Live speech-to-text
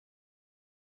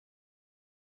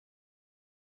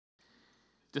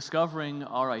Discovering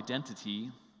our identity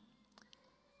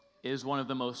is one of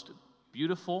the most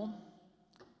beautiful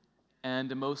and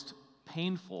the most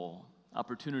painful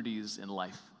opportunities in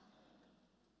life.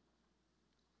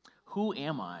 Who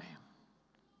am I?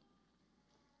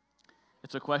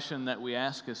 It's a question that we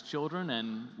ask as children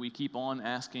and we keep on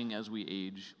asking as we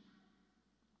age.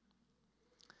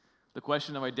 The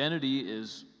question of identity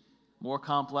is more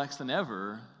complex than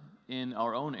ever in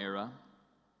our own era.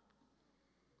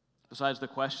 Besides the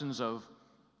questions of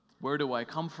where do I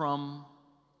come from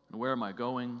and where am I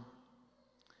going,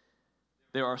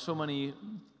 there are so many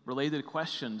related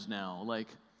questions now, like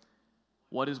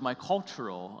what is my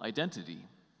cultural identity?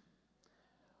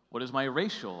 What is my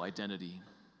racial identity?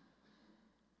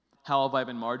 How have I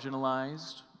been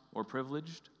marginalized or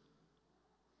privileged?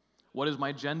 What is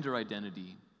my gender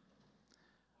identity?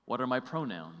 What are my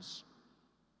pronouns?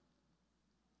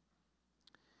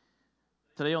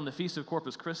 Today on the Feast of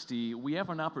Corpus Christi, we have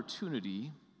an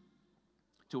opportunity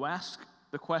to ask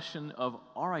the question of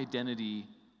our identity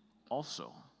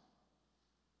also.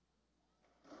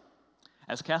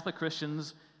 As Catholic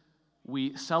Christians,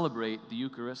 we celebrate the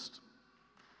Eucharist.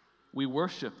 We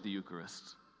worship the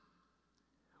Eucharist.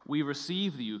 We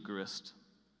receive the Eucharist.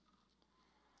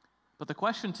 But the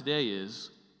question today is,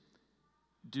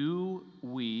 do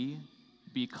we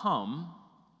become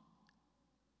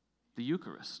the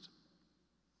Eucharist?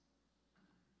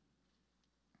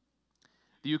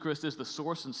 The Eucharist is the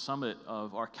source and summit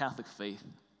of our Catholic faith.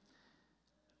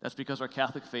 That's because our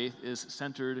Catholic faith is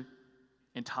centered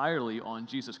entirely on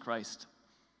Jesus Christ.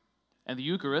 And the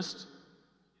Eucharist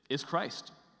is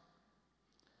Christ.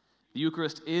 The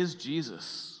Eucharist is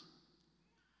Jesus.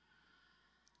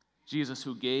 Jesus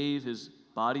who gave his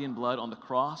body and blood on the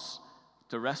cross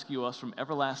to rescue us from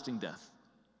everlasting death.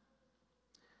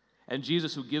 And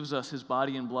Jesus who gives us his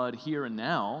body and blood here and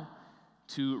now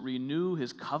to renew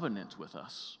his covenant with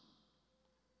us.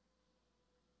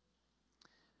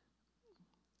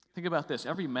 Think about this.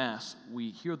 Every Mass,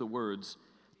 we hear the words,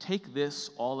 "Take this,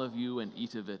 all of you, and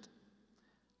eat of it,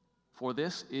 for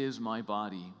this is my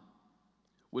body,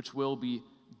 which will be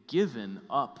given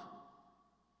up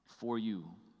for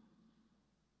you."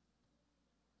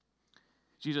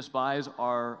 Jesus buys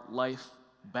our life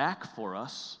back for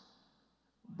us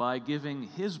by giving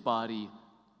his body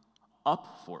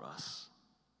up for us.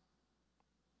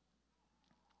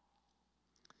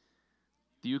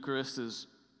 The Eucharist is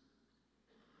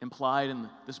implied in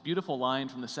this beautiful line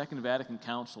from the Second Vatican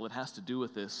Council. It has to do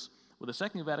with this, where the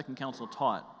Second Vatican Council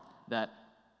taught that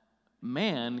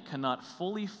man cannot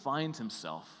fully find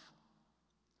himself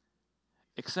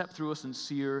except through a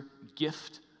sincere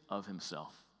gift of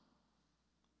himself.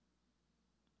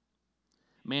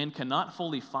 Man cannot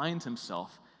fully find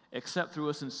himself except through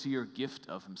a sincere gift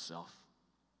of himself.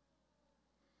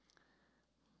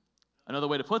 Another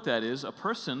way to put that is, a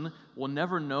person will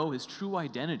never know his true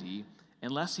identity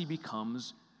unless he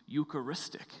becomes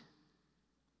Eucharistic.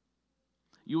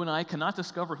 You and I cannot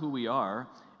discover who we are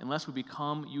unless we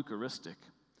become Eucharistic,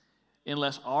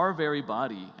 unless our very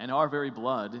body and our very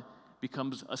blood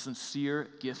becomes a sincere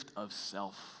gift of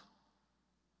self,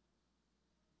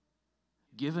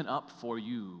 given up for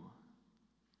you.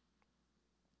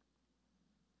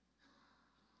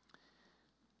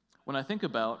 When I think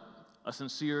about a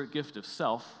sincere gift of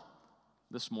self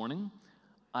this morning,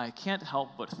 I can't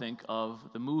help but think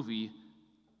of the movie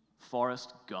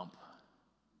Forrest Gump.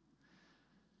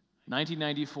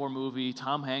 1994 movie,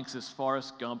 Tom Hanks'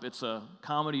 Forrest Gump. It's a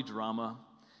comedy drama.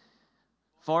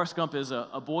 Forrest Gump is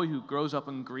a boy who grows up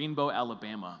in Greenbow,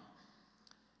 Alabama.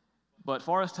 But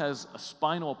Forrest has a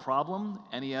spinal problem,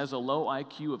 and he has a low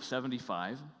IQ of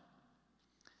 75.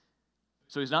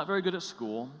 So he's not very good at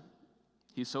school.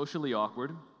 He's socially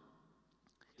awkward.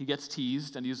 He gets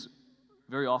teased, and he's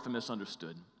very often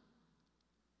misunderstood.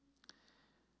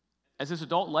 As his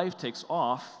adult life takes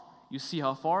off, you see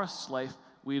how Forrest's life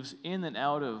weaves in and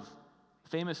out of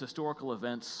famous historical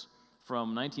events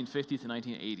from 1950 to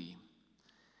 1980.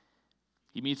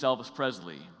 He meets Elvis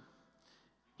Presley.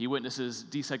 He witnesses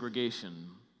desegregation.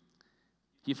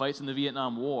 He fights in the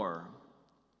Vietnam War.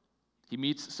 He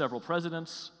meets several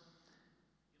presidents.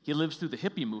 He lives through the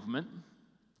hippie movement,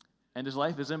 and his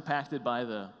life is impacted by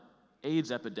the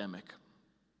AIDS epidemic.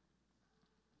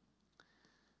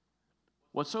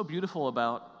 What's so beautiful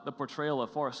about the portrayal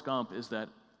of Forrest Gump is that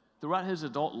throughout his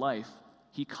adult life,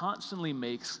 he constantly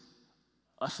makes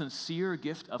a sincere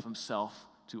gift of himself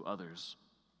to others.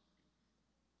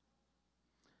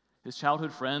 His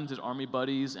childhood friends, his army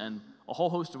buddies, and a whole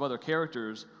host of other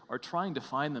characters are trying to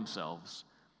find themselves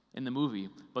in the movie,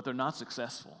 but they're not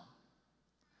successful.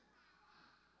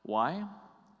 Why?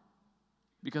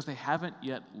 because they haven't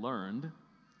yet learned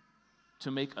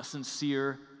to make a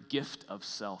sincere gift of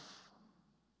self.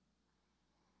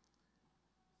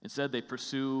 Instead, they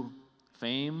pursue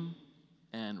fame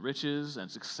and riches and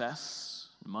success,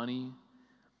 money,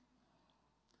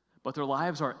 but their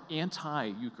lives are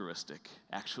anti-Eucharistic,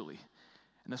 actually,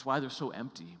 and that's why they're so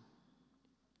empty.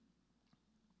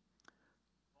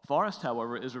 Forrest,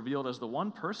 however, is revealed as the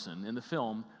one person in the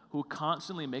film who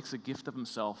constantly makes a gift of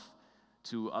himself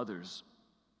to others.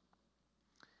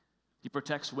 He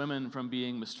protects women from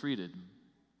being mistreated.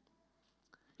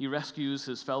 He rescues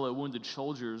his fellow wounded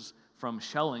soldiers from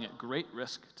shelling at great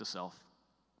risk to self.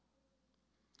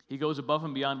 He goes above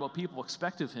and beyond what people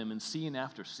expect of him in scene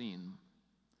after scene.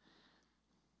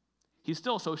 He's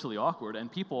still socially awkward,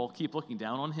 and people keep looking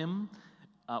down on him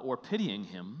or pitying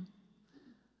him,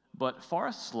 but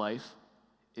Forrest's life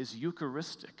is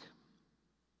Eucharistic.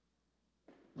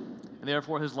 And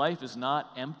therefore, his life is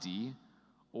not empty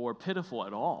or pitiful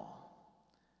at all.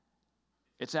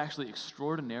 It's actually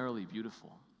extraordinarily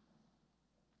beautiful.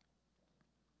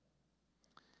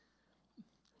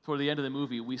 Toward the end of the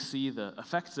movie, we see the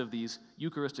effects of these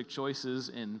Eucharistic choices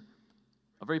in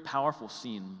a very powerful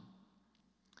scene.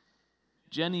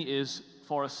 Jenny is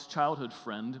Forrest's childhood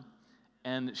friend,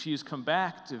 and she's come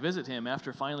back to visit him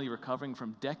after finally recovering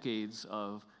from decades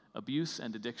of abuse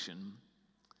and addiction.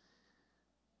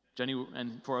 Jenny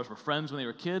and Forrest were friends when they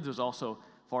were kids. There's also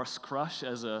Forrest's crush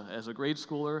as a grade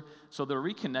schooler. So they're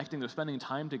reconnecting, they're spending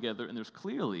time together, and there's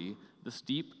clearly this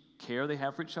deep care they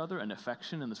have for each other and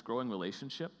affection in this growing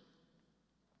relationship.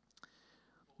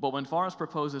 But when Forrest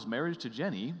proposes marriage to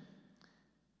Jenny,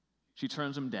 she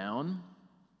turns him down,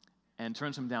 and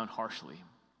turns him down harshly.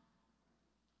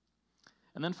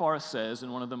 And then Forrest says,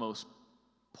 in one of the most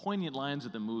poignant lines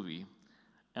of the movie,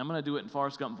 and I'm going to do it in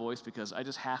Forrest Gump voice because I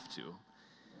just have to.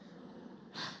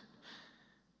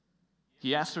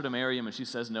 He asks her to marry him, and she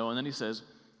says no, and then he says,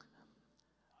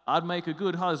 "I'd make a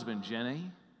good husband,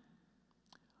 Jenny.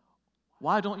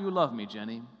 Why don't you love me,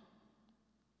 Jenny?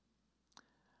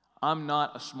 I'm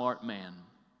not a smart man,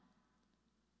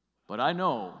 but I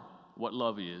know what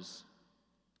love is."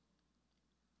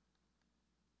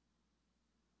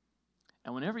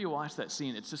 And whenever you watch that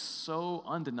scene, it's just so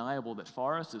undeniable that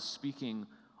Forrest is speaking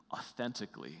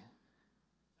authentically.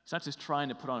 He's not just trying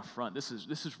to put on a front. This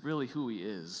is really who he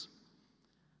is.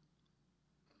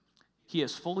 He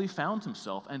has fully found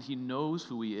himself, and he knows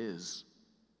who he is.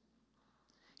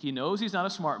 He knows he's not a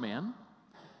smart man,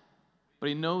 but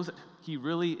he knows that he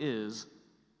really is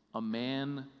a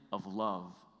man of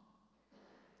love,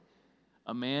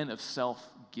 a man of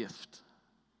self-gift,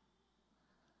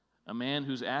 a man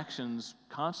whose actions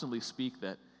constantly speak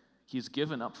that he's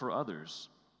given up for others.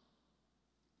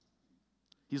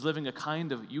 He's living a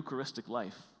kind of Eucharistic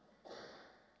life.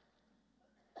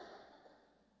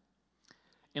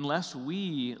 Unless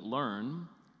we learn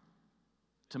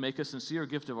to make a sincere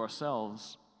gift of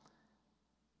ourselves,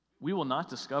 we will not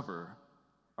discover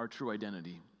our true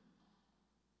identity.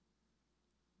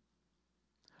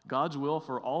 God's will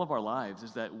for all of our lives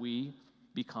is that we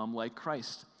become like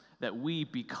Christ, that we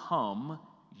become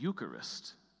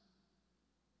Eucharist.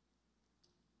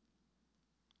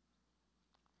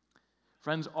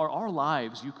 Friends, are our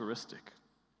lives Eucharistic?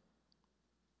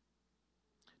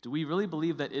 Do we really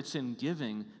believe that it's in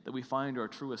giving that we find our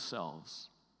truest selves?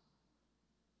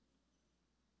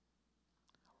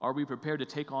 Are we prepared to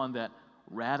take on that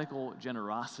radical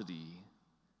generosity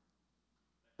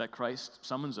that Christ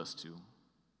summons us to?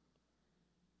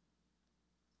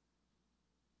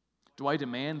 Do I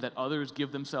demand that others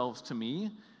give themselves to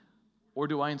me, or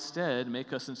do I instead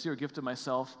make a sincere gift of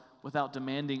myself without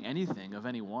demanding anything of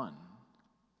anyone?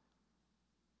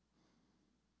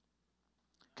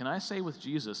 Can I say with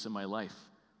Jesus in my life,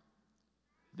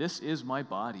 "This is my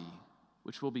body,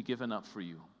 which will be given up for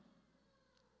you"?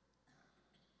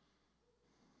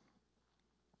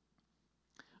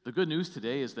 The good news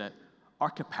today is that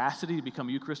our capacity to become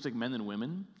Eucharistic men and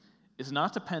women is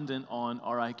not dependent on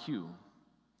our IQ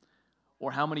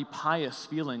or how many pious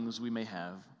feelings we may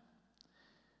have.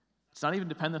 It's not even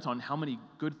dependent on how many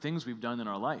good things we've done in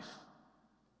our life.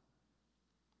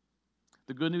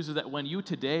 The good news is that when you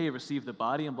today receive the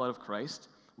body and blood of Christ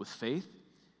with faith,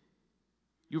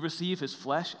 you receive his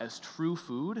flesh as true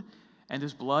food and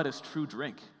his blood as true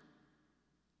drink.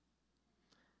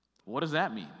 What does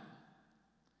that mean?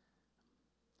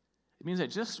 It means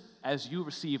that just as you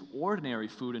receive ordinary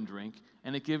food and drink,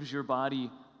 and it gives your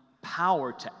body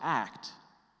power to act,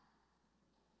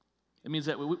 it means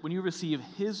that when you receive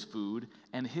his food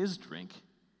and his drink,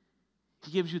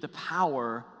 he gives you the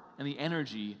power and the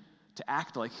energy to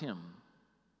act like him,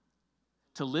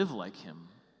 to live like him,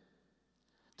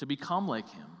 to become like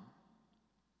him,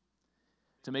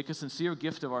 to make a sincere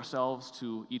gift of ourselves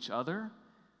to each other,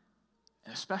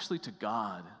 and especially to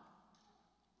God,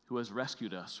 who has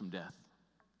rescued us from death.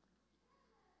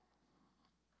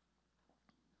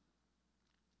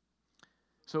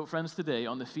 So, friends, today,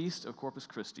 on the feast of Corpus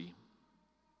Christi,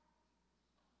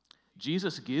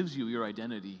 Jesus gives you your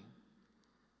identity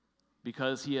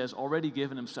because he has already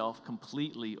given himself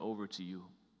completely over to you.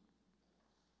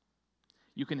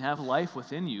 You can have life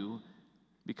within you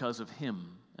because of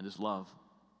him and his love.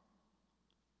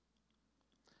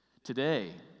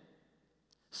 Today,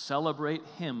 celebrate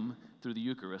him through the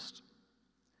Eucharist.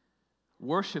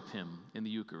 Worship him in the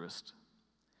Eucharist.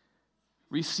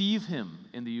 Receive him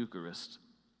in the Eucharist.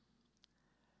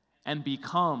 And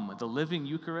become the living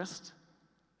Eucharist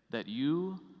that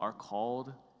you are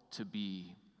called to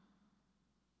be.